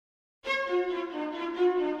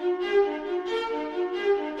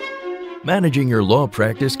Managing your law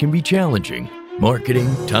practice can be challenging. Marketing,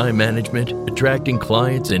 time management, attracting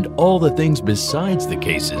clients, and all the things besides the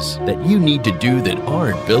cases that you need to do that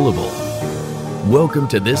aren't billable. Welcome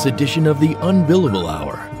to this edition of the Unbillable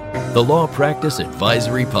Hour, the Law Practice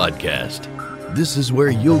Advisory Podcast. This is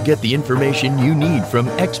where you'll get the information you need from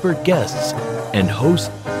expert guests and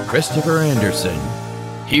host Christopher Anderson,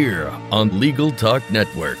 here on Legal Talk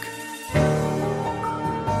Network.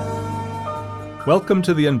 Welcome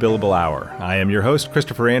to the Unbillable Hour. I am your host,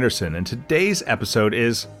 Christopher Anderson, and today's episode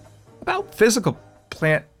is about physical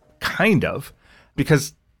plant, kind of,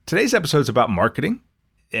 because today's episode is about marketing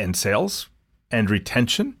and sales and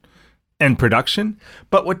retention and production.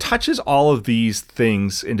 But what touches all of these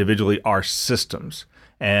things individually are systems.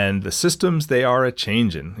 And the systems, they are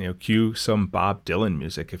a-changin'. Cue some Bob Dylan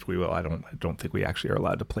music, if we will. I don't think we actually are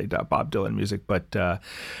allowed to play Bob Dylan music, but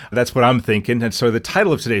that's what I'm thinking. And so the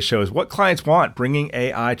title of today's show is What Clients Want, Bringing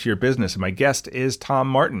AI to Your Business. And my guest is Tom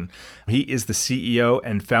Martin. He is the CEO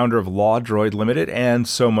and founder of LawDroid Limited and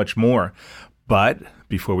so much more. But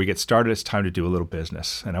before we get started, it's time to do a little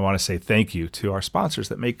business. And I want to say thank you to our sponsors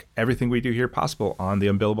that make everything we do here possible on the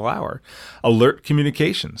Unbillable Hour. Alert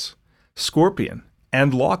Communications, Scorpion,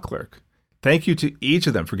 and Law Clerk. Thank you to each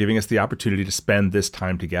of them for giving us the opportunity to spend this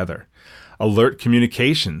time together. Alert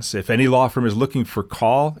Communications. If any law firm is looking for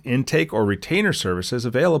call, intake, or retainer services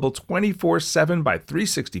available 24/7 by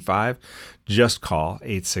 365, just call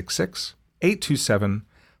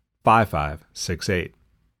 866-827-5568.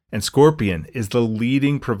 And Scorpion is the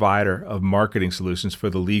leading provider of marketing solutions for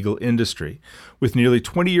the legal industry. With nearly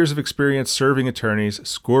 20 years of experience serving attorneys,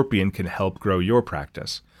 Scorpion can help grow your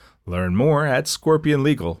practice. Learn more at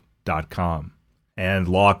scorpionlegal.com. And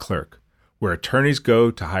Law Clerk, where attorneys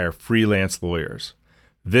go to hire freelance lawyers.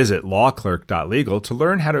 Visit lawclerk.legal to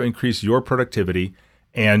learn how to increase your productivity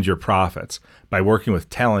and your profits by working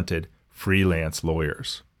with talented freelance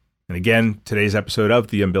lawyers. And again, today's episode of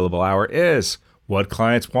the Unbillable Hour is What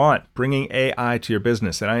Clients Want, Bringing AI to Your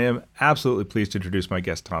Business. And I am absolutely pleased to introduce my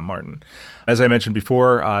guest, Tom Martin. As I mentioned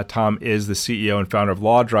before, Tom is the CEO and founder of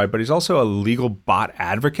LawDroid, but he's also a legal bot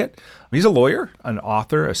advocate. He's a lawyer, an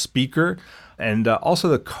author, a speaker, and also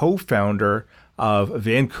the co-founder of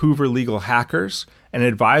Vancouver Legal Hackers, an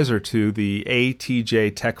advisor to the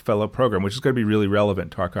ATJ Tech Fellow Program, which is going to be really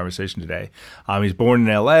relevant to our conversation today. He's born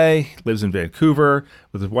in LA, lives in Vancouver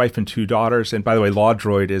with his wife and two daughters. And by the way,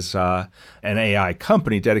 LawDroid is an AI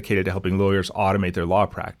company dedicated to helping lawyers automate their law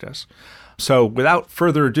practice. So without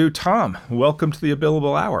further ado, Tom, welcome to the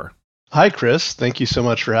Unbillable Hour. Hi, Chris. Thank you so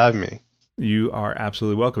much for having me. You are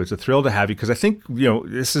absolutely welcome. It's a thrill to have you because I think,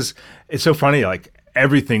 it's so funny, like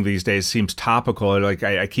everything these days seems topical. Like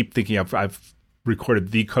I keep thinking I've recorded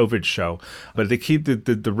the COVID show, but they keep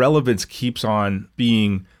the relevance keeps on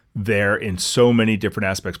being there in so many different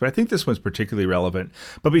aspects. But I think this one's particularly relevant.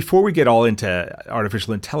 But before we get all into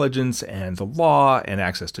artificial intelligence and the law and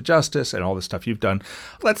access to justice and all the stuff you've done,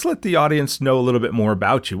 let's let the audience know a little bit more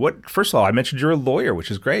about you. First of all, I mentioned you're a lawyer,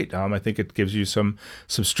 which is great. I think it gives you some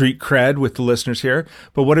street cred with the listeners here.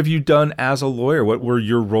 But what have you done as a lawyer? What were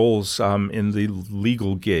your roles in the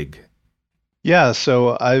legal gig? Yeah,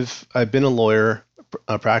 so I've been a lawyer,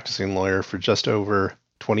 a practicing lawyer for just over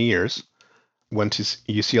 20 years. Went to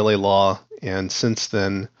UCLA Law, and since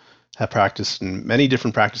then have practiced in many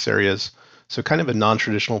different practice areas. So kind of a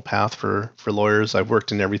non-traditional path for lawyers. I've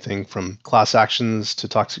worked in everything from class actions to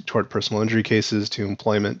toxic tort personal injury cases to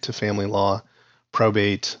employment to family law,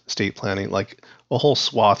 probate, estate planning, like a whole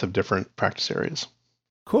swath of different practice areas.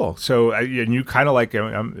 Cool. So, and you kind of like,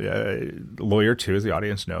 I'm a lawyer too, as the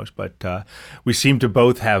audience knows, but we seem to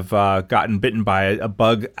both have gotten bitten by a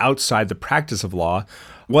bug outside the practice of law.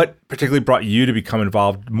 What particularly brought you to become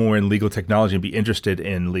involved more in legal technology and be interested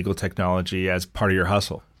in legal technology as part of your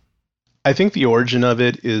hustle? I think the origin of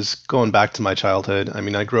it is going back to my childhood. I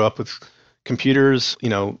mean, I grew up with computers.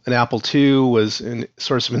 An Apple II was a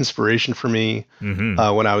source of inspiration for me when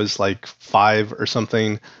I was like 5 or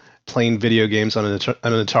something, playing video games on an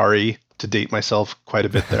Atari, to date myself quite a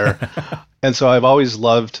bit there. And so I've always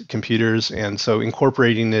loved computers. And so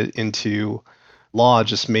incorporating it into law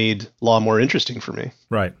just made law more interesting for me.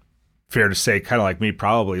 Right. Fair to say, kind of like me,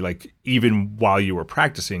 probably, like even while you were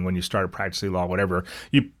practicing, when you started practicing law, whatever,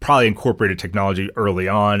 you probably incorporated technology early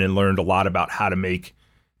on and learned a lot about how to make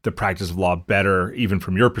the practice of law better, even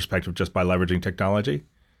from your perspective, just by leveraging technology.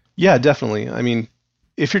 Yeah, definitely. I mean,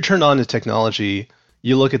 if you're turned on to technology,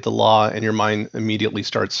 you look at the law and your mind immediately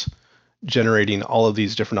starts generating all of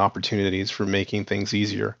these different opportunities for making things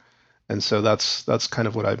easier. And so that's kind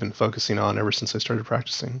of what I've been focusing on ever since I started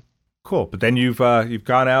practicing. Cool. But then you've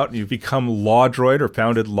gone out and you've become LawDroid or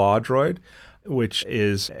founded LawDroid. which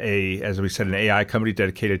is as we said, an AI company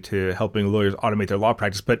dedicated to helping lawyers automate their law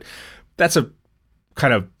practice. But that's a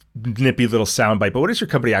kind of nippy little soundbite. But what does your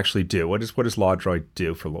company actually do? What does LawDroid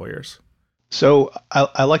do for lawyers? So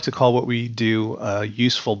I like to call what we do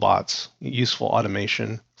useful bots, useful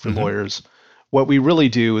automation for lawyers. What we really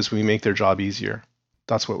do is we make their job easier.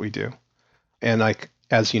 That's what we do. And I,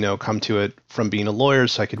 as you know, come to it from being a lawyer,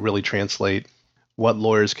 so I could really translate what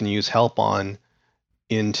lawyers can use help on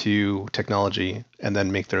into technology and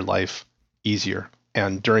then make their life easier.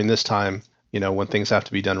 And during this time, when things have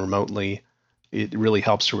to be done remotely, it really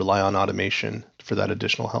helps to rely on automation for that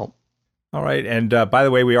additional help. All right. And by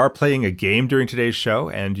the way, we are playing a game during today's show,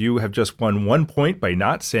 and you have just won 1 point by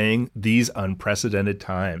not saying these unprecedented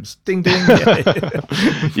times. Ding, ding.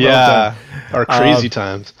 Yeah. Our crazy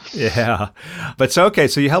times. Yeah. But so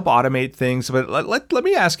you help automate things. But let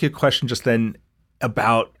me ask you a question just then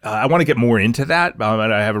about, I want to get more into that.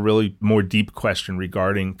 And I have a really more deep question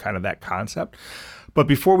regarding kind of that concept. But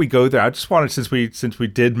before we go there, I just wanted, since we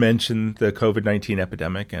did mention the COVID-19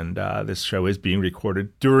 epidemic, and this show is being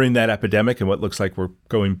recorded during that epidemic, and what looks like we're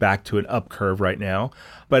going back to an up curve right now.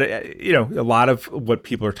 But a lot of what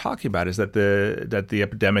people are talking about is that the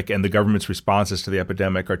epidemic and the government's responses to the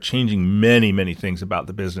epidemic are changing many, many things about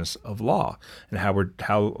the business of law and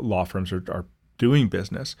how law firms are doing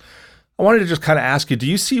business. I wanted to just kind of ask you, do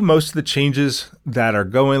you see most of the changes that are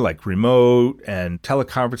going, like remote and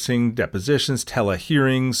teleconferencing, depositions,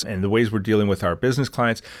 telehearings, and the ways we're dealing with our business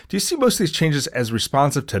clients, do you see most of these changes as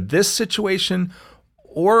responsive to this situation,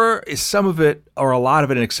 or is some of it or a lot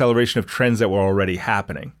of it an acceleration of trends that were already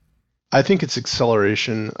happening? I think it's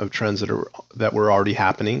acceleration of trends that were already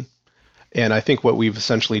happening. And I think what we've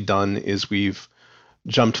essentially done is we've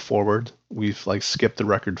jumped forward. We've skipped the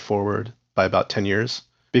record forward by about 10 years.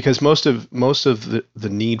 Because most of the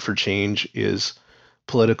need for change is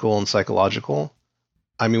political and psychological.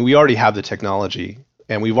 I mean, we already have the technology,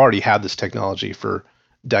 and we've already had this technology for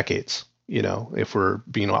decades, if we're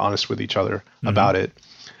being honest with each other about it.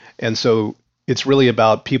 And so it's really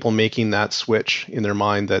about people making that switch in their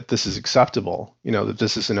mind that this is acceptable, that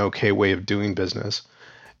this is an okay way of doing business.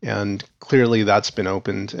 And clearly that's been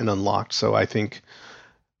opened and unlocked. So I think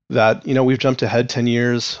that, we've jumped ahead 10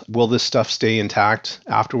 years. Will this stuff stay intact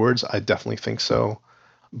afterwards? I definitely think so.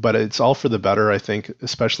 But it's all for the better, I think,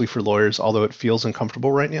 especially for lawyers, although it feels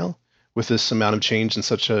uncomfortable right now with this amount of change in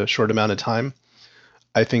such a short amount of time.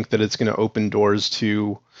 I think that it's going to open doors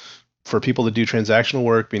for people to do transactional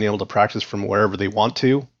work, being able to practice from wherever they want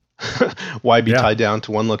to. Why be tied down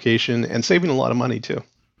to one location, and saving a lot of money too.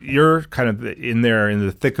 You're kind of in there in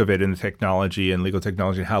the thick of it, in the technology and legal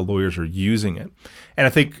technology and how lawyers are using it. And I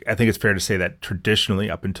think it's fair to say that traditionally,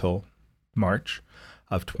 up until March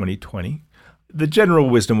of 2020, the general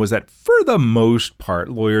wisdom was that for the most part,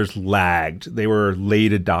 lawyers lagged. They were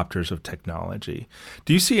late adopters of technology.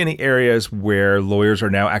 Do you see any areas where lawyers are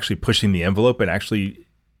now actually pushing the envelope and actually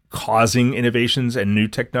causing innovations and new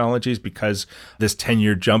technologies because this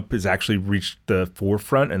 10-year jump has actually reached the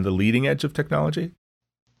forefront and the leading edge of technology?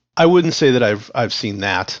 I wouldn't say that I've seen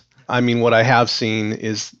that. I mean, what I have seen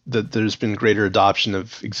is that there's been greater adoption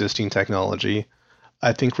of existing technology.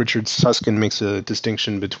 I think Richard Susskind makes a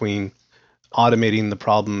distinction between automating the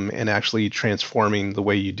problem and actually transforming the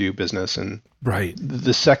way you do business. And right.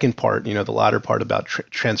 The second part, the latter part about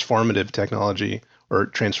transformative technology or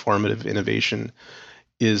transformative innovation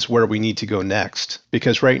is where we need to go next.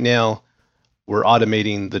 Because right now, we're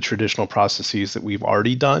automating the traditional processes that we've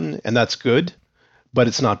already done, and that's good, but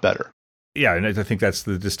it's not better. Yeah, and I think that's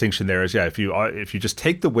the distinction there is, if you just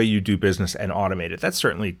take the way you do business and automate it, that's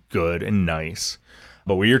certainly good and nice.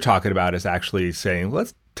 But what you're talking about is actually saying,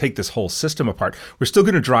 let's take this whole system apart. We're still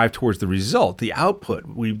going to drive towards the result, the output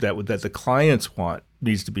that the clients want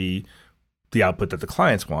needs to be the output that the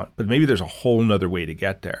clients want. But maybe there's a whole nother way to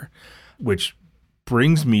get there, which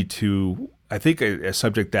brings me to, I think, a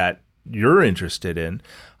subject that you're interested in.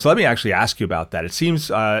 So let me actually ask you about that. It seems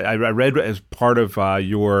I read as part of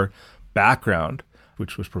your background,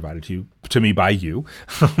 which was provided to me by you,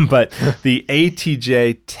 but the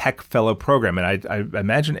ATJ Tech Fellow Program. And I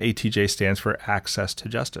imagine ATJ stands for Access to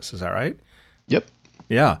Justice. Is that right? Yep.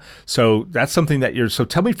 Yeah. So that's something that so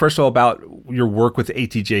tell me first of all about your work with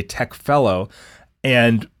ATJ Tech Fellow,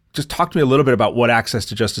 and just talk to me a little bit about what Access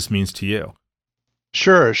to Justice means to you.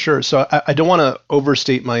 Sure. So I don't want to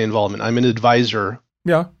overstate my involvement. I'm an advisor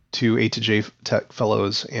to ATJ Tech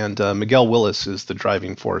Fellows, and Miguel Willis is the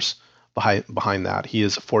driving force behind that. He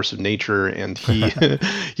is a force of nature, and he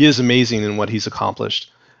he is amazing in what he's accomplished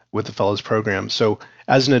with the Fellows program. So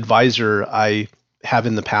as an advisor, I have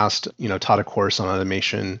in the past, taught a course on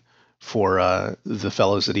automation for the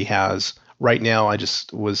fellows that he has, right now I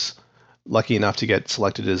just was lucky enough to get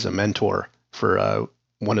selected as a mentor for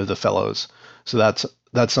one of the fellows. So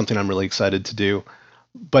that's something I'm really excited to do.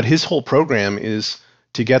 But his whole program is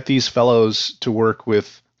to get these fellows to work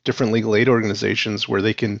with different legal aid organizations where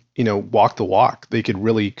they can, walk the walk. They could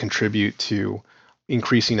really contribute to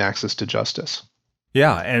increasing access to justice.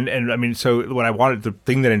 Yeah, and I mean, so the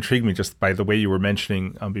thing that intrigued me just by the way you were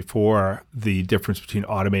mentioning before, the difference between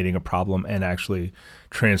automating a problem and actually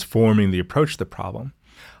transforming the approach to the problem.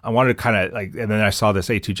 I wanted to kind of and then I saw this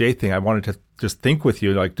A2J thing. I wanted to just think with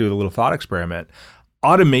you, do a little thought experiment.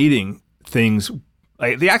 Automating things,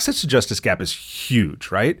 the access to justice gap is huge,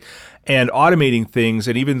 right? And automating things,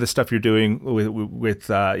 and even the stuff you're doing with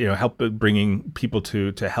help bringing people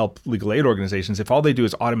to help legal aid organizations. If all they do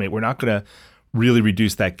is automate, we're not going to really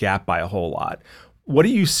reduce that gap by a whole lot. What do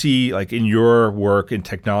you see in your work in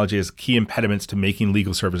technology as key impediments to making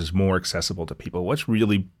legal services more accessible to people? What's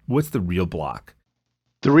the real block?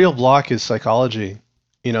 The real block is psychology.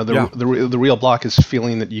 The real block is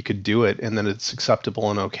feeling that you could do it and that it's acceptable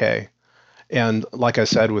and okay. And like I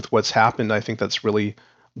said, with what's happened, I think that's really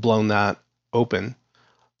blown that open.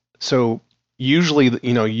 So usually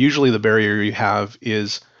the barrier you have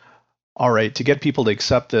is, all right, to get people to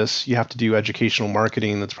accept this, you have to do educational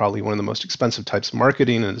marketing. That's probably one of the most expensive types of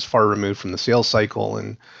marketing and is far removed from the sales cycle.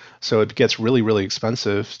 And so it gets really, really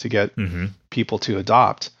expensive to get people to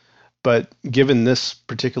adopt. But given this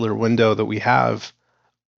particular window that we have,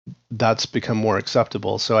 that's become more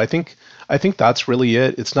acceptable. So I think that's really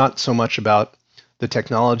it. It's not so much about the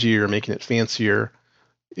technology or making it fancier.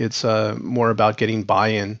 It's more about getting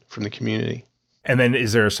buy-in from the community. And then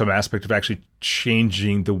is there some aspect of actually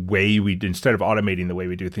changing the way instead of automating the way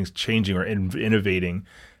we do things, changing or innovating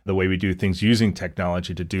the way we do things using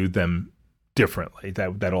technology to do them differently?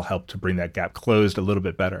 That'll help to bring that gap closed a little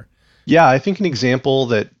bit better. Yeah, I think an example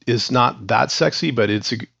that is not that sexy, but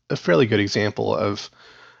it's a fairly good example of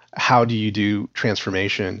how do you do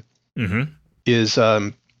transformation is,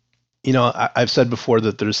 I've said before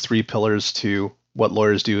that there's 3 pillars to what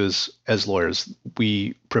lawyers do as lawyers.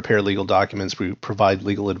 We prepare legal documents, we provide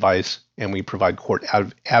legal advice, and we provide court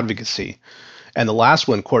advocacy. And the last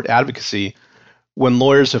one, court advocacy, when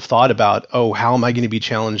lawyers have thought about, how am I going to be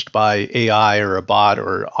challenged by AI or a bot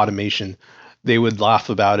or automation, they would laugh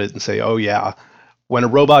about it and say, oh yeah, when a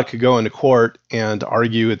robot could go into court and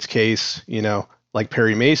argue its case, like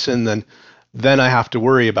Perry Mason, then I have to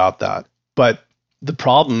worry about that. But the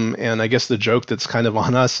problem, and I guess the joke that's kind of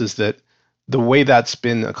on us, is that the way that's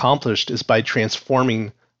been accomplished is by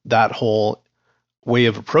transforming that whole way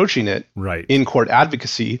of approaching it in court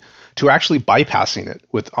advocacy to actually bypassing it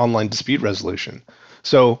with online dispute resolution.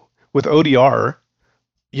 So with ODR,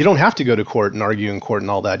 you don't have to go to court and argue in court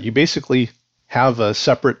and all that. You basically have a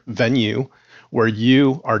separate venue where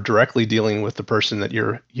you are directly dealing with the person that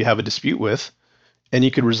you have a dispute with, and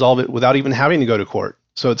you could resolve it without even having to go to court.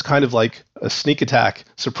 So it's kind of like a sneak attack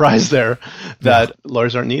surprise there that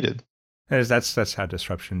lawyers aren't needed. That's how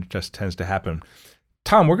disruption just tends to happen.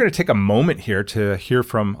 Tom, we're going to take a moment here to hear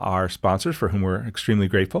from our sponsors, for whom we're extremely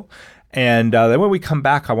grateful. And then when we come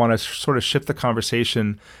back, I want to sort of shift the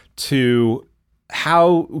conversation to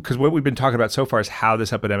because what we've been talking about so far is how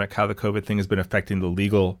this epidemic, how the COVID thing has been affecting the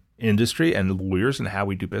legal industry and lawyers and how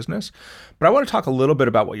we do business. But I want to talk a little bit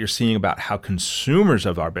about what you're seeing about how consumers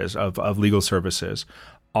of our of legal services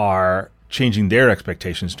are changing their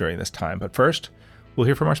expectations during this time. But first, we'll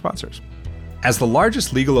hear from our sponsors. As the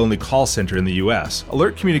largest legal-only call center in the U.S.,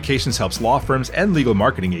 Alert Communications helps law firms and legal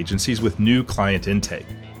marketing agencies with new client intake.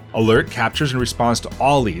 Alert captures and responds to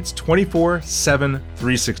all leads 24/7,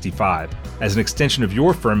 365 as an extension of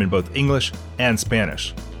your firm in both English and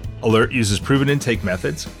Spanish. Alert uses proven intake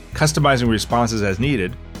methods, customizing responses as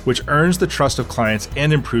needed, which earns the trust of clients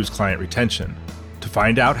and improves client retention. To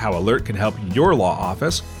find out how Alert can help your law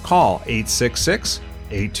office, call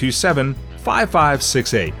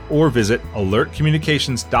 866-827-5568 or visit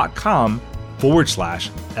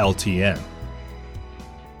alertcommunications.com/LTN.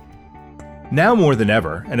 Now more than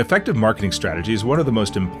ever, an effective marketing strategy is one of the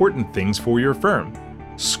most important things for your firm.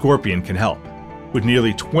 Scorpion can help. With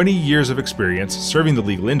nearly 20 years of experience serving the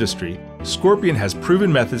legal industry, Scorpion has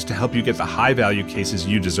proven methods to help you get the high-value cases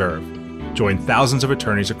you deserve. Join thousands of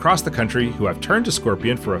attorneys across the country who have turned to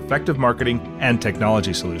Scorpion for effective marketing and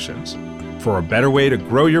technology solutions. For a better way to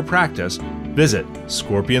grow your practice, visit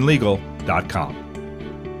scorpionlegal.com.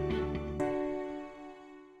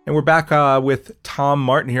 And we're back with Tom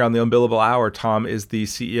Martin here on the Unbillable Hour. Tom is the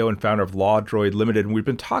CEO and founder of LawDroid Limited. And we've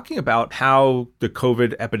been talking about how the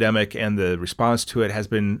COVID epidemic and the response to it has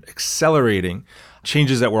been accelerating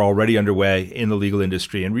changes that were already underway in the legal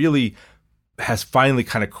industry and really has finally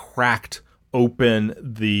kind of cracked open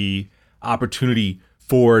the opportunity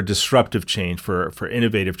for disruptive change, for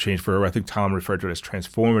innovative change, for, I think Tom referred to it as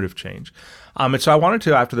transformative change. And so I wanted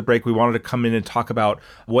to, after the break, we wanted to come in and talk about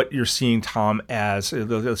what you're seeing, Tom, as,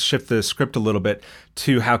 let's shift the script a little bit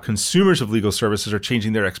to how consumers of legal services are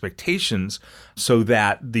changing their expectations so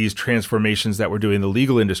that these transformations that we're doing in the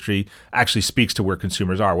legal industry actually speaks to where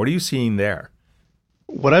consumers are. What are you seeing there?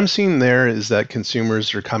 What I'm seeing there is that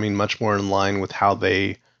consumers are coming much more in line with how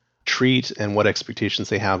they treat and what expectations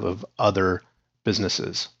they have of other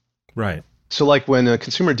businesses. Right. So like when a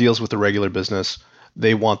consumer deals with a regular business,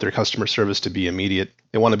 they want their customer service to be immediate.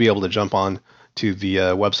 They want to be able to jump on to the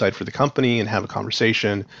website for the company and have a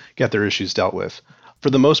conversation, get their issues dealt with. For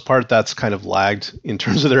the most part, that's kind of lagged in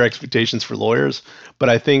terms of their expectations for lawyers. But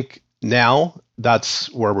I think now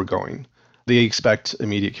that's where we're going. They expect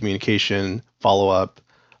immediate communication, follow-up,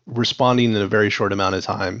 responding in a very short amount of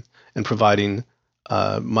time, and providing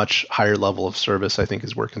a much higher level of service, I think,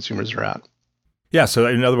 is where consumers are at. Yeah. So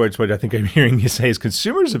in other words, what I think I'm hearing you say is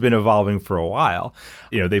consumers have been evolving for a while.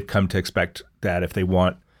 They've come to expect that if they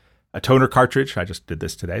want a toner cartridge, I just did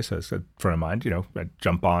this today, so it's a friend of mine, I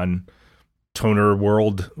jump on Toner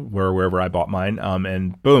World, wherever I bought mine,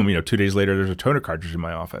 and boom, 2 days later, there's a toner cartridge in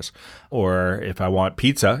my office. Or if I want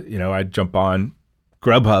pizza, I jump on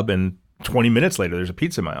Grubhub and 20 minutes later, there's a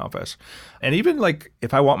pizza in my office. And even like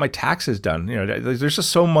if I want my taxes done, there's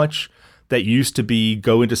just so much that used to be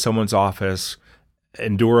go into someone's office,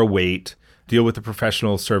 endure a wait, deal with the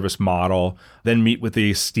professional service model, then meet with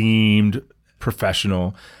the esteemed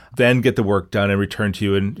professional, then get the work done and return to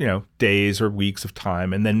you in, days or weeks of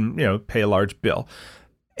time, and then, pay a large bill.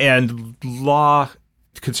 And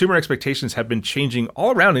consumer expectations have been changing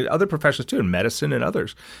all around in other professions too, in medicine and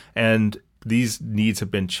others. And these needs have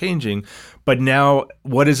been changing. But now,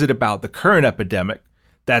 what is it about the current epidemic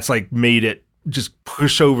that's like made it just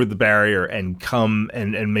push over the barrier and come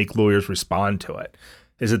and make lawyers respond to it?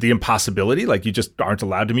 Is it the impossibility? Like you just aren't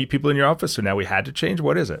allowed to meet people in your office, so now we had to change?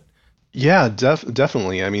 What is it? Yeah,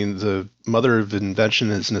 definitely. I mean, the mother of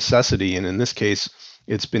invention is necessity. And in this case,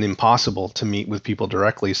 it's been impossible to meet with people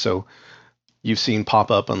directly. So you've seen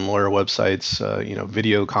pop up on lawyer websites,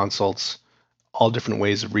 video consults, all different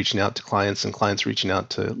ways of reaching out to clients and clients reaching out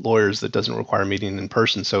to lawyers that doesn't require meeting in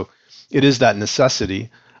person. So it is that necessity.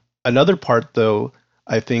 Another part, though,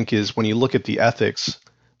 I think is when you look at the ethics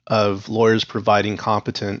of lawyers providing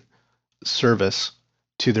competent service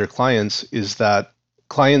to their clients, is that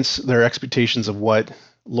clients, their expectations of what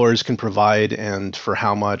lawyers can provide and for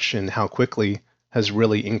how much and how quickly has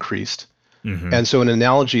really increased. Mm-hmm. And so an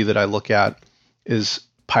analogy that I look at is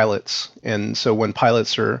pilots. And so when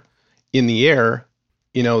pilots are in the air,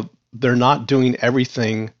 they're not doing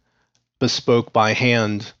everything bespoke by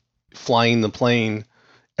hand, flying the plane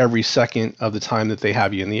every second of the time that they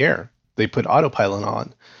have you in the air. They put autopilot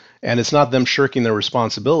on. And it's not them shirking their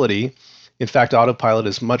responsibility. In fact, autopilot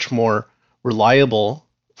is much more reliable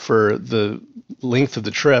for the length of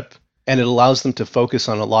the trip, and it allows them to focus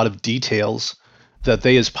on a lot of details that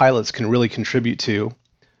they as pilots can really contribute to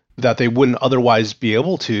that they wouldn't otherwise be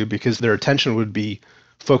able to, because their attention would be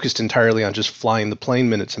focused entirely on just flying the plane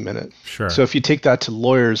minute to minute. Sure. So if you take that to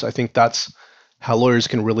lawyers, I think that's how lawyers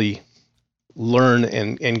can really learn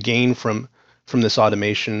and gain from this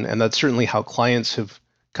automation. And that's certainly how clients have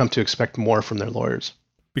come to expect more from their lawyers.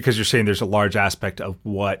 Because you're saying there's a large aspect of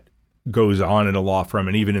what goes on in a law firm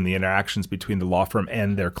and even in the interactions between the law firm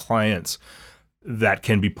and their clients that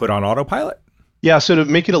can be put on autopilot? Yeah, so to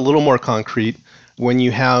make it a little more concrete, when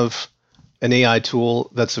you have an AI tool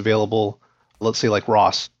that's available, let's say like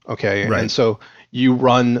Ross, okay? Right. And so you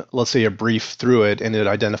run, let's say, a brief through it, and it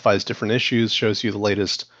identifies different issues, shows you the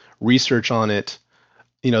latest research on it.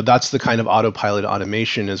 That's the kind of autopilot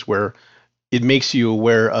automation, is where it makes you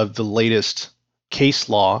aware of the latest case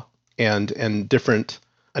law and different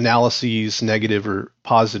analyses, negative or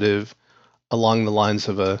positive, along the lines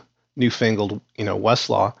of a newfangled,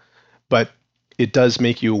 Westlaw. But it does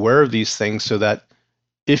make you aware of these things so that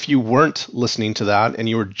if you weren't listening to that and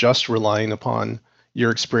you were just relying upon your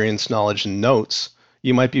experience, knowledge, and notes,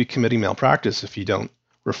 you might be committing malpractice if you don't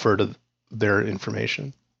refer to their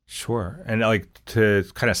information. Sure. And to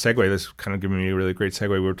kind of segue, this is kind of giving me a really great segue.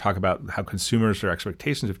 We were talking about how consumers, their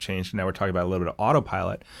expectations have changed, and now we're talking about a little bit of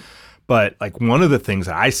autopilot. But one of the things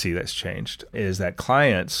that I see that's changed is that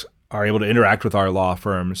clients are able to interact with our law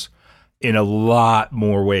firms in a lot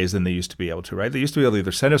more ways than they used to be able to, right? They used to be able to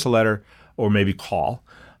either send us a letter or maybe call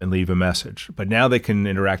and leave a message. But now they can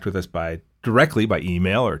interact with us directly by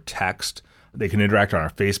email or text. They can interact on our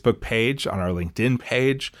Facebook page, on our LinkedIn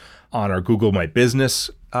page, on our Google My Business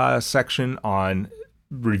section, on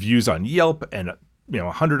reviews on Yelp, and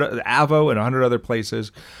 100 Avvo and 100 other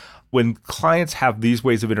places. When clients have these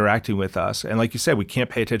ways of interacting with us, and like you said, we can't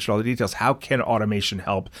pay attention to all the details, how can automation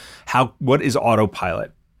help? What is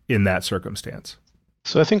autopilot in that circumstance?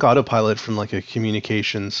 So I think autopilot from like a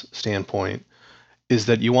communications standpoint is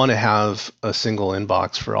that you want to have a single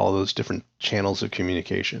inbox for all those different channels of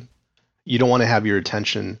communication. You don't want to have your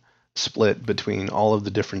attention split between all of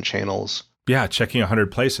the different channels. Yeah, checking 100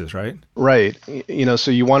 places, right? Right.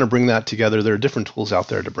 So you want to bring that together. There are different tools out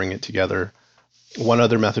there to bring it together. One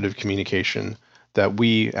other method of communication that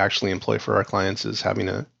we actually employ for our clients is having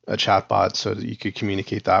a chatbot so that you could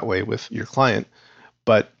communicate that way with your client.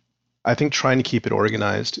 But I think trying to keep it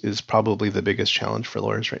organized is probably the biggest challenge for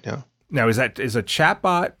lawyers right now. Now, is a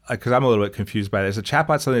chatbot, because I'm a little bit confused by this, is a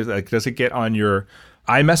chatbot something like, does it get on your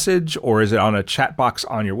iMessage or is it on a chat box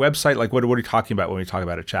on your website? Like, what are you talking about when we talk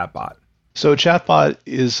about a chatbot? So a chatbot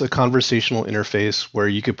is a conversational interface where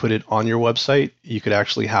you could put it on your website. You could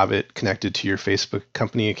actually have it connected to your Facebook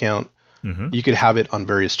company account. Mm-hmm. You could have it on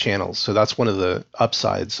various channels. So that's one of the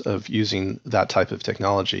upsides of using that type of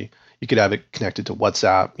technology. You could have it connected to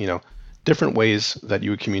WhatsApp, different ways that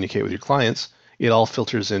you would communicate with your clients. It all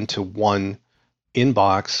filters into one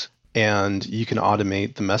inbox, and you can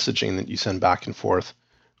automate the messaging that you send back and forth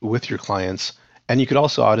with your clients. And you could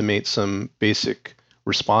also automate some basic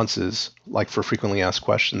responses, like for frequently asked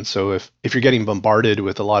questions. So if you're getting bombarded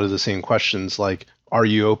with a lot of the same questions, like, are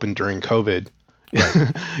you open during COVID?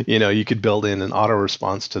 Right. You could build in an auto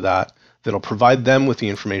response to that that'll provide them with the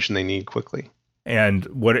information they need quickly. And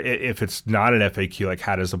what if it's not an FAQ? Like,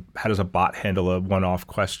 how does a bot handle a one-off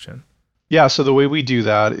question? Yeah, so the way we do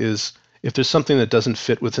that is if there's something that doesn't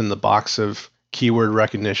fit within the box of keyword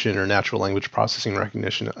recognition or natural language processing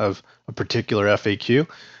recognition of a particular FAQ,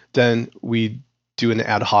 then we do an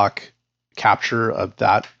ad hoc capture of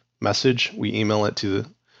that message. We email it to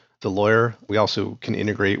the lawyer. We also can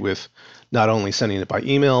integrate with not only sending it by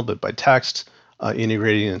email, but by text,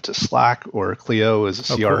 integrating it into Slack or Clio as a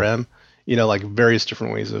CRM, cool. Like various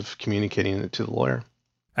different ways of communicating it to the lawyer.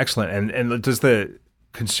 Excellent. And does the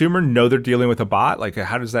consumer know they're dealing with a bot? Like,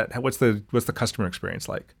 how does that, what's the customer experience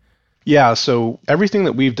like? Yeah, so everything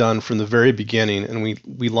that we've done from the very beginning, and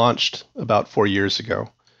we launched about 4 years ago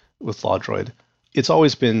with LawDroid, it's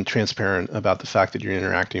always been transparent about the fact that you're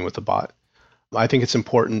interacting with a bot. I think it's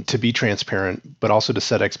important to be transparent, but also to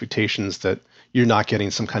set expectations that you're not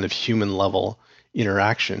getting some kind of human level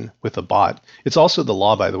interaction with a bot. It's also the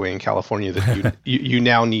law, by the way, in California that you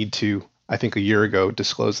now need to, I think a year ago,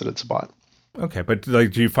 disclose that it's a bot. Okay, but do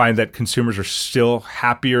you find that consumers are still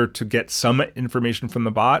happier to get some information from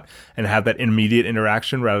the bot and have that immediate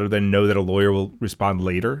interaction rather than know that a lawyer will respond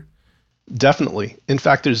later? Definitely. In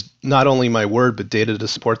fact, there's not only my word, but data to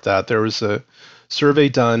support that. There was a survey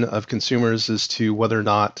done of consumers as to whether or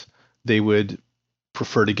not they would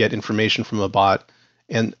prefer to get information from a bot,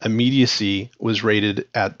 and immediacy was rated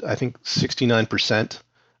at, I think, 69%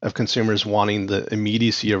 of consumers wanting the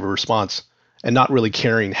immediacy of a response and not really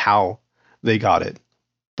caring how they got it,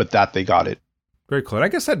 but that they got it. Very cool. And I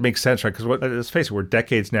guess that makes sense, right? Because let's face it, we're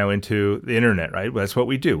decades now into the internet, right? That's what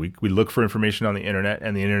we do. We look for information on the internet,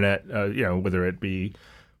 and the internet, whether it be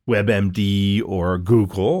WebMD or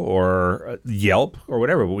Google or Yelp or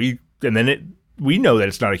whatever, we know that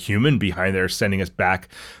it's not a human behind there sending us back,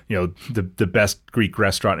 the best Greek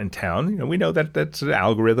restaurant in town. We know that that's an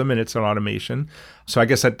algorithm and it's an automation. So I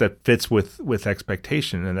guess that fits with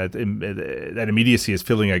expectation, and that immediacy is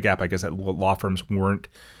filling a gap, I guess, that law firms weren't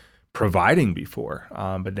providing before,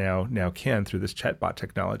 but now can through this chatbot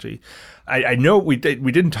technology. I know we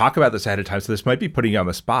didn't talk about this ahead of time, so this might be putting you on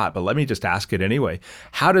the spot, but let me just ask it anyway.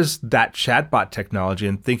 How does that chatbot technology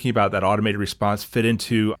and thinking about that automated response fit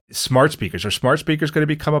into smart speakers? Are smart speakers going to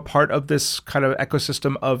become a part of this kind of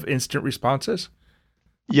ecosystem of instant responses?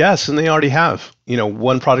 Yes, and they already have.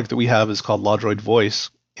 One product that we have is called LawDroid Voice,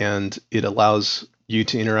 and it allows you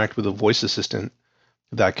to interact with a voice assistant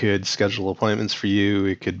that could schedule appointments for you.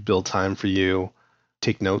 It could build time for you,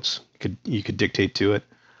 take notes. You could dictate to it.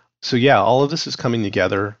 So yeah, all of this is coming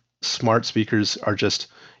together. Smart speakers are just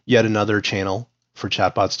yet another channel for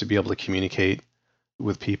chatbots to be able to communicate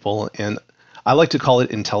with people. And I like to call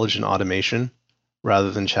it intelligent automation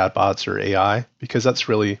rather than chatbots or AI, because that's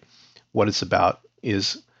really what it's about,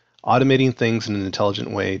 is automating things in an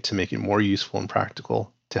intelligent way to make it more useful and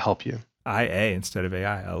practical to help you. IA instead of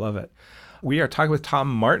AI. I love it. We are talking with Tom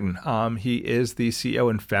Martin. He is the CEO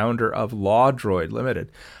and founder of LawDroid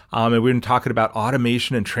Limited. And we've been talking about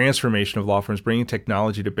automation and transformation of law firms, bringing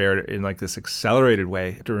technology to bear in like this accelerated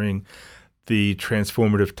way during the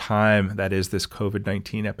transformative time that is this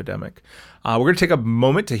COVID-19 epidemic. We're going to take a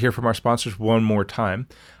moment to hear from our sponsors one more time.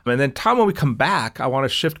 And then, Tom, when we come back, I want to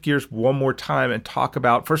shift gears one more time and talk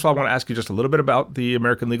about, first of all, I want to ask you just a little bit about the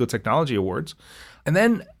American Legal Technology Awards. And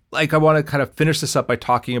then, I want to kind of finish this up by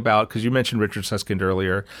talking about, because you mentioned Richard Susskind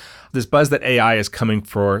earlier, this buzz that AI is coming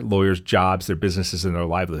for lawyers' jobs, their businesses, and their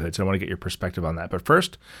livelihoods. And I want to get your perspective on that. But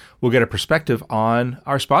first, we'll get a perspective on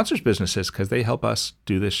our sponsors' businesses because they help us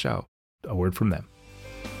do this show. A word from them.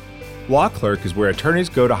 Law Clerk is where attorneys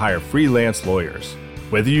go to hire freelance lawyers.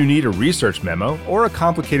 Whether you need a research memo or a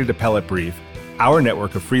complicated appellate brief, our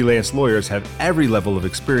network of freelance lawyers have every level of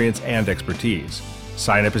experience and expertise.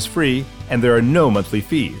 Sign up is free, and there are no monthly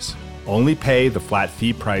fees. Only pay the flat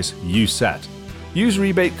fee price you set. Use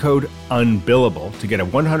rebate code UNBILLABLE to get a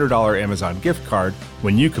 $100 Amazon gift card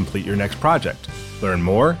when you complete your next project. Learn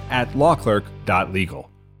more at lawclerk.legal.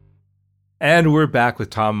 And we're back with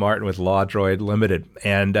Tom Martin with LawDroid Limited.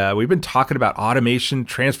 And we've been talking about automation,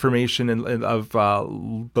 transformation of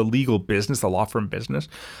the legal business, the law firm business,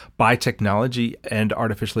 by technology and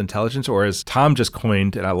artificial intelligence, or as Tom just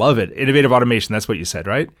coined, and I love it, innovative automation. That's what you said,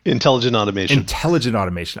 right? Intelligent automation. Intelligent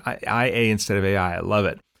automation. IA instead of AI. I love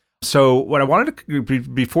it. So what I wanted to,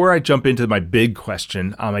 before I jump into my big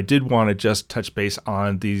question, I did want to just touch base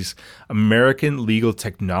on these American Legal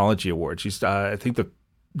Technology Awards. I think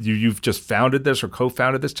you've just founded this or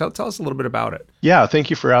co-founded this. Tell us a little bit about it. Yeah, thank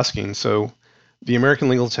you for asking. So the American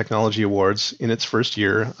Legal Technology Awards, in its first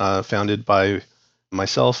year, founded by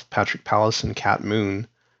myself, Patrick Pallas, and Kat Moon,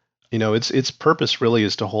 its purpose really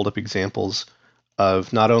is to hold up examples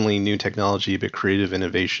of not only new technology, but creative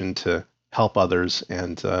innovation to help others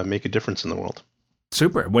and make a difference in the world.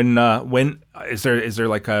 Super. When is there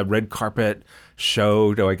like a red carpet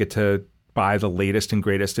show? Do I get to buy the latest and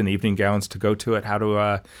greatest in evening gowns to go to it?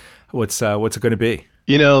 What's it going to be?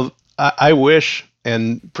 I wish,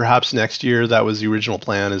 and perhaps next year that was the original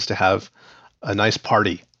plan, is to have a nice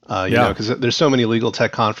party. Because there's so many legal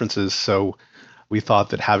tech conferences, so we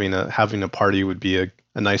thought that having a party would be a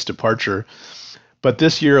nice departure. But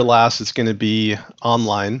this year, alas, it's going to be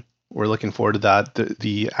online. We're looking forward to that.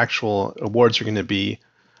 The actual awards are going to be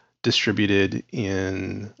distributed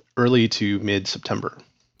in early to mid-September.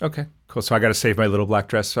 Okay, cool. So I got to save my little black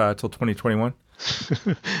dress till 2021?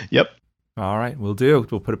 Yep. All right, we'll do.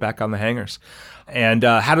 We'll put it back on the hangers. And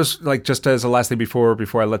how does, just as a last thing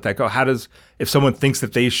before I let that go, if someone thinks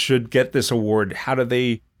that they should get this award, how do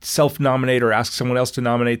they self-nominate or ask someone else to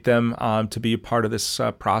nominate them to be a part of this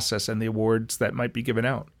process and the awards that might be given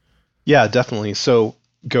out? Yeah, definitely. So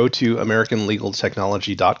go to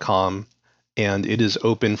americanlegaltechnology.com, and it is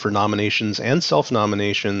open for nominations and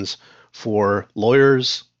self-nominations for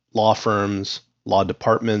lawyers, law firms, law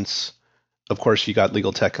departments. Of course, you got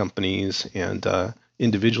legal tech companies and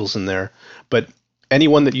individuals in there. But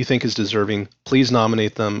anyone that you think is deserving, please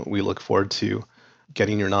nominate them. We look forward to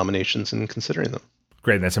getting your nominations and considering them.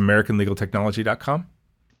 Great. That's americanlegaltechnology.com?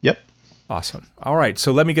 Yep. Awesome. All right.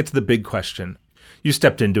 So let me get to the big question. You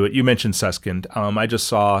stepped into it. You mentioned Susskind. I just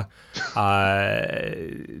saw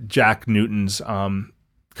Jack Newton's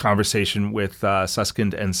conversation with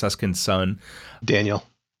Susskind and Suskind's son, Daniel,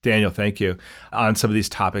 thank you, on some of these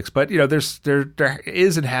topics. But there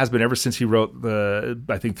is and has been ever since he wrote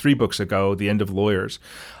I think 3 books ago, The End of Lawyers.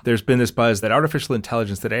 There's been this buzz that artificial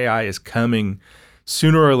intelligence, that AI is coming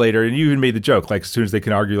sooner or later. And you even made the joke, as soon as they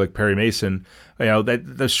can argue like Perry Mason, that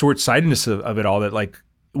the short-sightedness of it all, that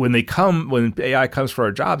when AI comes for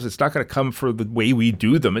our jobs, it's not going to come for the way we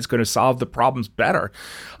do them. It's going to solve the problems better.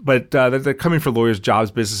 But they're coming for lawyers'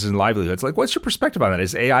 jobs, businesses, and livelihoods. What's your perspective on that?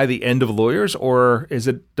 Is AI the end of lawyers, or is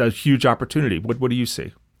it a huge opportunity? What do you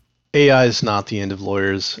see? AI is not the end of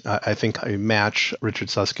lawyers. I think I match Richard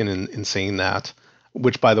Susskind in saying that,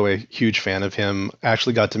 which, by the way, huge fan of him. I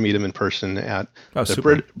actually got to meet him in person at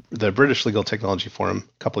the British Legal Technology Forum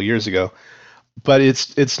a couple of years ago. But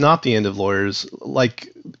it's not the end of lawyers.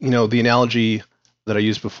 The analogy that I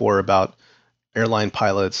used before about airline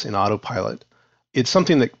pilots and autopilot, it's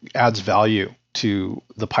something that adds value to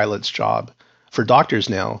the pilot's job. For doctors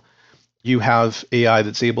now, you have AI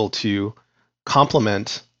that's able to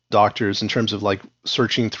complement doctors in terms of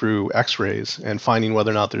searching through x-rays and finding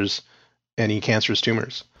whether or not there's any cancerous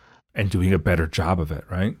tumors. And doing a better job of it,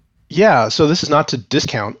 right? Yeah. So this is not to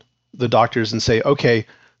discount the doctors and say, okay,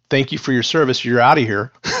 thank you for your service, you're out of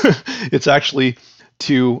here. It's actually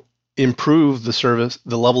to improve the service,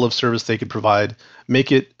 the level of service they could provide,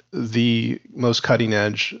 make it the most cutting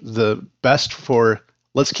edge, the best for,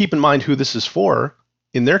 let's keep in mind who this is for.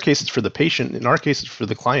 In their case, it's for the patient. In our case, it's for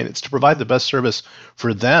the client. It's to provide the best service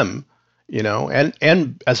for them,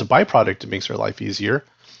 and as a byproduct, it makes their life easier.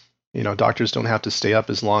 Doctors don't have to stay up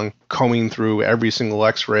as long combing through every single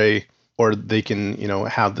X-ray, or they can,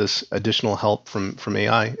 have this additional help from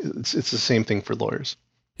AI. It's the same thing for lawyers.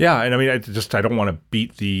 Yeah, and I mean, I don't want to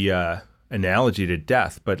beat the analogy to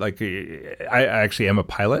death, but like I actually am a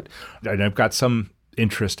pilot, and I've got some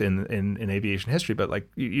interest in aviation history, but like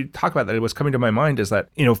you talk about that, what's coming to my mind is that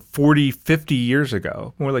 40, 50 years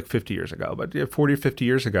ago, more like 50 years ago, but 40 or 50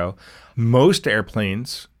 years ago, most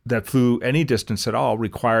airplanes that flew any distance at all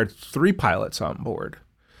required 3 pilots on board.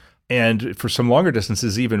 And for some longer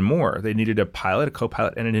distances, even more. They needed a pilot, a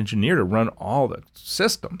co-pilot, and an engineer to run all the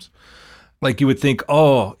systems. Like you would think,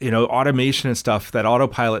 automation and stuff, that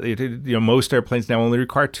autopilot, most airplanes now only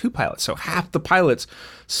require 2 pilots. So half the pilots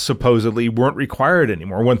supposedly weren't required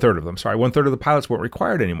anymore. 1/3 of them, 1/3 of the pilots weren't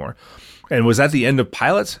required anymore. And was that the end of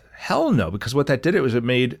pilots? Hell no, because what that did was it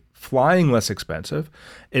made flying less expensive.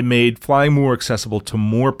 It made flying more accessible to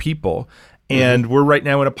more people. And we're right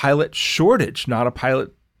now in a pilot shortage, not a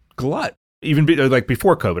pilot glut. Even like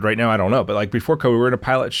before COVID, right now, I don't know, but like before COVID, we're in a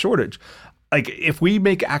pilot shortage. Like if we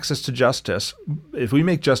make access to justice, if we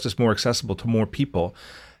make justice more accessible to more people,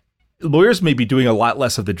 lawyers may be doing a lot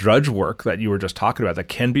less of the drudge work that you were just talking about that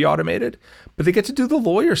can be automated, but they get to do the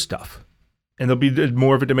lawyer stuff, and there'll be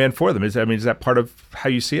more of a demand for them. Is that part of how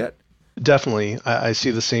you see it? Definitely. I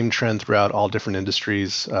see the same trend throughout all different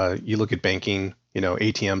industries. You look at banking,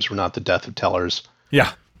 ATMs were not the death of tellers.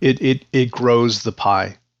 Yeah. It grows the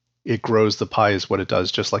pie. It grows the pie is what it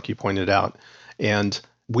does, just like you pointed out. And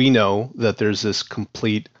we know that there's this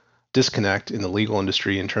complete disconnect in the legal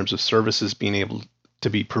industry in terms of services being able to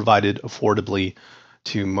be provided affordably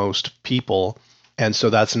to most people. And so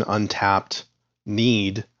that's an untapped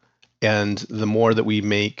need. And the more that we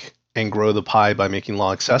make and grow the pie by making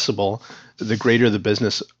law accessible, the greater the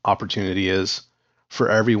business opportunity is for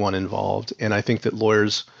everyone involved. And I think that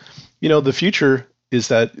lawyers, the future is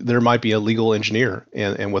that there might be a legal engineer,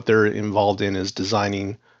 and what they're involved in is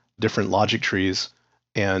designing different logic trees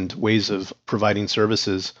and ways of providing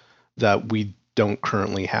services that we don't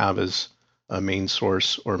currently have as a main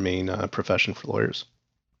source or main profession for lawyers.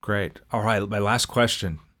 Great. All right. My last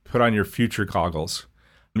question. Put on your future goggles.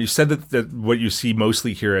 You said that what you see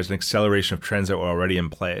mostly here is an acceleration of trends that were already in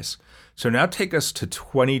place. So now take us to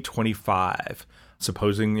 2025,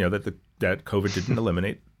 supposing that COVID didn't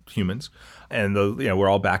eliminate humans, and we're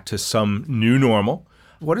all back to some new normal.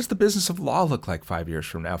 What does the business of law look like 5 years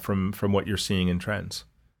from now, from what you're seeing in trends?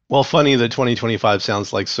 Well, funny that 2025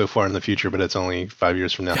 sounds like so far in the future, but it's only 5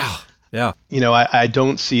 years from now. Yeah. I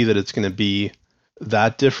don't see that it's going to be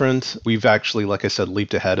that different. We've actually, like I said,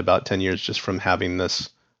 leaped ahead about 10 years just from having this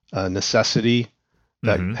necessity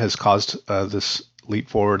that has caused this leap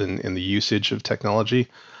forward in the usage of technology.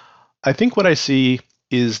 I think what I see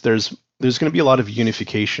is there's going to be a lot of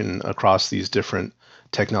unification across these different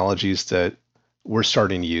technologies that we're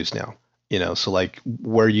starting to use now. So like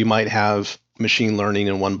where you might have machine learning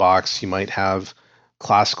in one box, you might have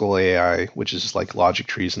classical AI, which is like logic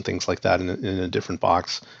trees and things like that in a different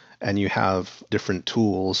box. And you have different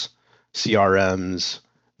tools, CRMs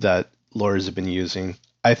that lawyers have been using.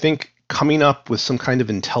 I think coming up with some kind of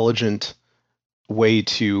intelligent way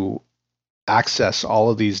to access all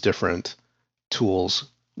of these different tools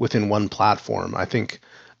within one platform, I think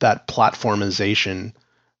that platformization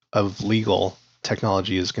of legal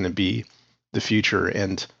technology is going to be the future.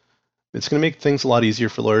 And it's going to make things a lot easier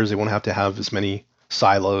for lawyers. They won't have to have as many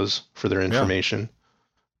silos for their information. Yeah.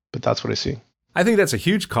 But that's what I see. I think that's a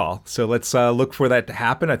huge call. So let's look for that to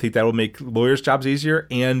happen. I think that will make lawyers' jobs easier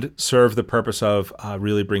and serve the purpose of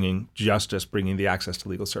really bringing justice, bringing the access to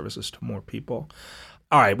legal services to more people.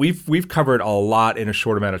 All right, we've covered a lot in a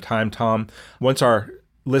short amount of time, Tom. Once our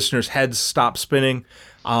listeners' heads stop spinning,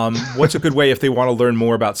 what's a good way if they want to learn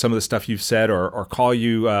more about some of the stuff you've said or call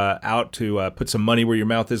you out to put some money where your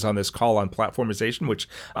mouth is on this call on platformization, which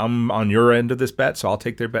I'm on your end of this bet, so I'll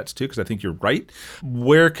take their bets too because I think you're right.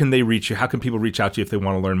 Where can they reach you? How can people reach out to you if they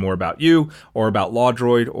want to learn more about you or about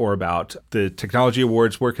LawDroid or about the Technology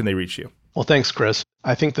Awards? Where can they reach you? Well, thanks, Chris.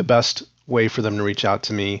 I think the best way for them to reach out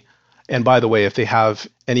to me, and by the way, if they have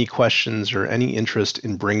any questions or any interest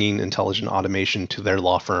in bringing intelligent automation to their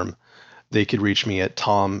law firm, they could reach me at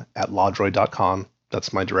tom@lawdroid.com.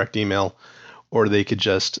 That's my direct email. Or they could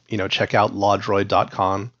just, check out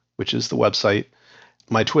lawdroid.com, which is the website.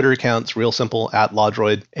 My Twitter account's real simple,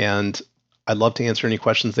 @lawdroid. And I'd love to answer any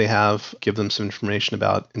questions they have, give them some information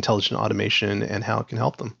about intelligent automation and how it can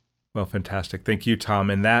help them. Well, fantastic. Thank you, Tom.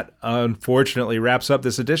 And that, unfortunately, wraps up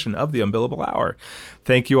this edition of the Unbillable Hour.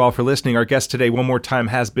 Thank you all for listening. Our guest today, one more time,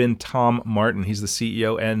 has been Tom Martin. He's the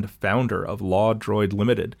CEO and founder of LawDroid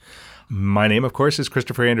Limited. My name, of course, is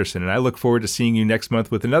Christopher Anderson, and I look forward to seeing you next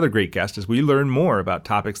month with another great guest as we learn more about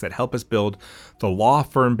topics that help us build the law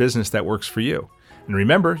firm business that works for you. And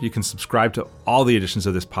remember, you can subscribe to all the editions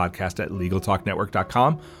of this podcast at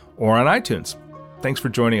LegalTalkNetwork.com or on iTunes. Thanks for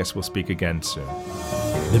joining us. We'll speak again soon.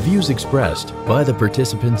 The views expressed by the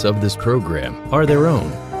participants of this program are their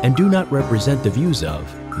own and do not represent the views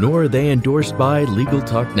of, nor are they endorsed by Legal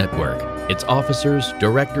Talk Network, its officers,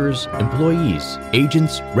 directors, employees,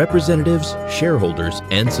 agents, representatives, shareholders,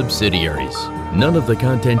 and subsidiaries. None of the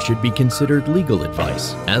content should be considered legal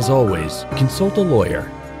advice. As always, consult a lawyer.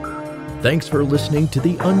 Thanks for listening to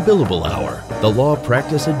the Unbillable Hour, the Law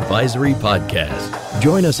Practice Advisory Podcast.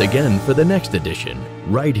 Join us again for the next edition,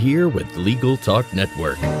 right here with Legal Talk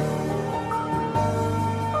Network.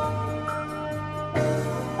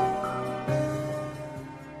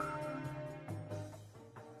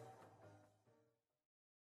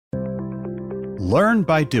 Learn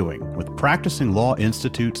by doing with Practicing Law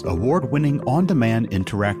Institute's award-winning on-demand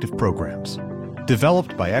interactive programs.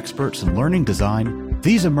 Developed by experts in learning design,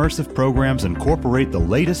 these immersive programs incorporate the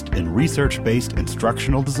latest in research-based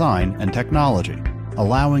instructional design and technology,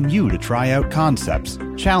 allowing you to try out concepts,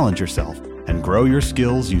 challenge yourself, and grow your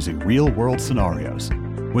skills using real-world scenarios.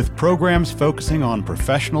 With programs focusing on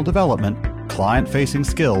professional development, client-facing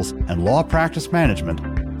skills, and law practice management,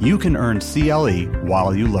 you can earn CLE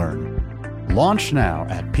while you learn. Launch now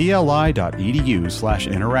at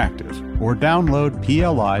pli.edu/interactive or download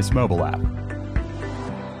PLI's mobile app.